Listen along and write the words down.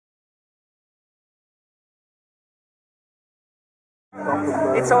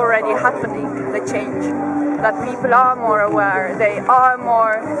It's already happening, the change. That people are more aware, they are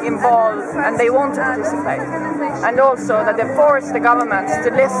more involved, and they want to participate. And also that they force the governments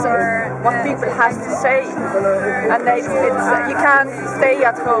to listen what people have to say. And you can't stay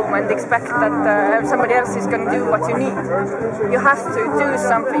at home and expect that somebody else is going to do what you need. You have to do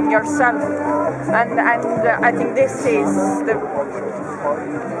something yourself. And I think this is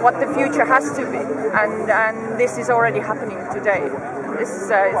what the future has to be. And this is already happening today. It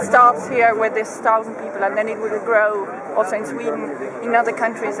starts here with this 1,000 people, and then it will grow also in Sweden, in other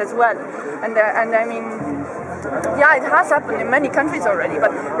countries as well. And I mean, yeah, it has happened in many countries already,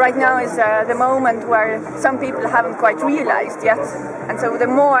 but right now is the moment where some people haven't quite realized yet. And so the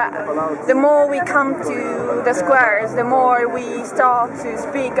more we come to the squares, the more we start to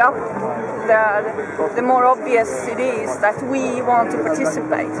speak up, the more obvious it is that we want to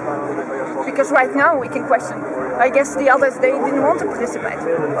participate. Because right now we can question, I guess the others, they didn't want to participate.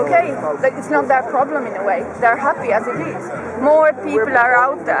 Okay, it's not their problem in a way. They're happy as it is. More people are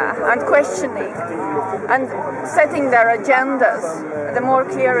out there and questioning and setting their agendas. The more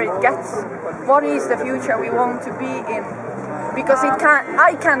clear it gets. What is the future we want to be in? Because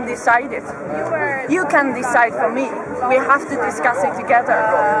I can decide it. You can decide for me. We have to discuss it together.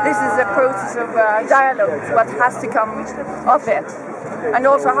 This is a process of dialogue, what has to come of it. And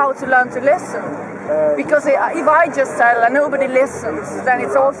also how to learn to listen. Because if I just tell and nobody listens, then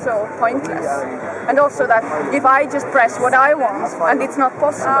it's also pointless. And also that if I just press what I want and it's not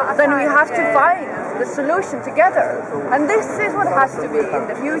possible, then we have to find the solution together. And this is what has to be in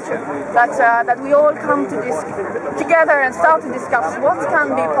the future. That we all come to this together and start to discuss what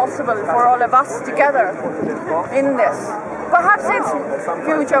can be possible for all of us together in this. Perhaps it's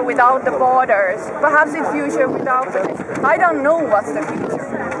future without the borders, perhaps it's future without it. I don't know what's the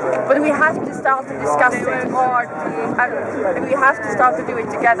future, but we have to start to discuss it more, and we have to start to do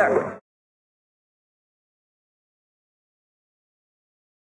it together.